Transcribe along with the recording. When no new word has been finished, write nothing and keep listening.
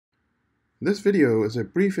This video is a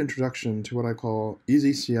brief introduction to what I call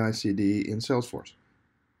easy CI/CD in Salesforce.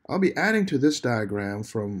 I'll be adding to this diagram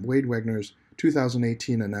from Wade Wegner's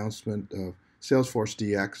 2018 announcement of Salesforce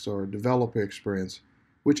DX, or Developer Experience,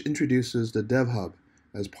 which introduces the Dev Hub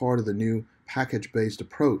as part of the new package-based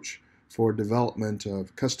approach for development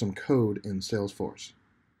of custom code in Salesforce.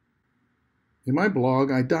 In my blog,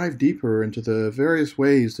 I dive deeper into the various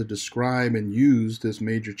ways to describe and use this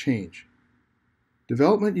major change.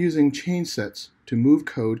 Development using change sets to move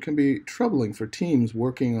code can be troubling for teams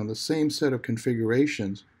working on the same set of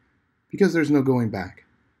configurations because there's no going back.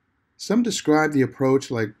 Some describe the approach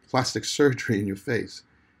like plastic surgery in your face.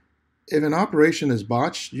 If an operation is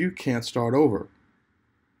botched, you can't start over.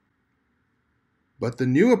 But the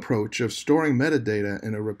new approach of storing metadata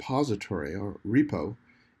in a repository or repo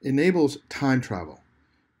enables time travel.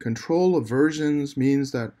 Control of versions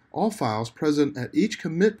means that all files present at each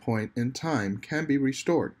commit point in time can be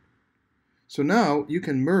restored. So now you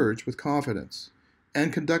can merge with confidence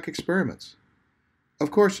and conduct experiments. Of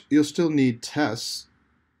course, you'll still need tests.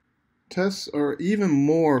 Tests are even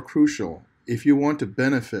more crucial if you want to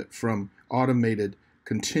benefit from automated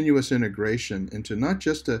continuous integration into not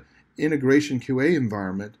just an integration QA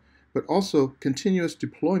environment, but also continuous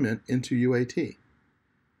deployment into UAT.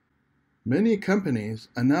 Many companies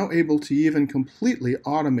are now able to even completely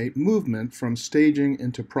automate movement from staging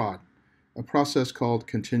into prod, a process called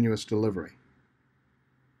continuous delivery.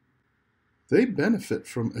 They benefit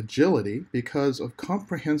from agility because of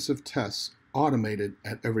comprehensive tests automated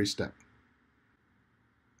at every step.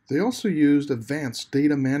 They also used advanced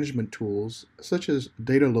data management tools such as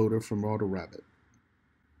Data Loader from AutoRabbit.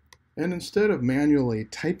 And instead of manually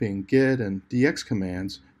typing git and DX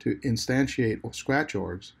commands to instantiate or scratch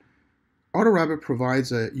orgs, AutoRabbit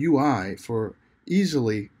provides a UI for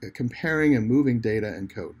easily comparing and moving data and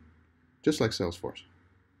code, just like Salesforce.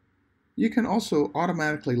 You can also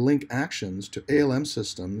automatically link actions to ALM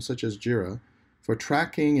systems such as Jira for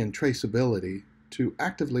tracking and traceability to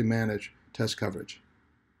actively manage test coverage.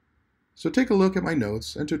 So take a look at my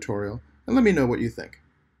notes and tutorial and let me know what you think.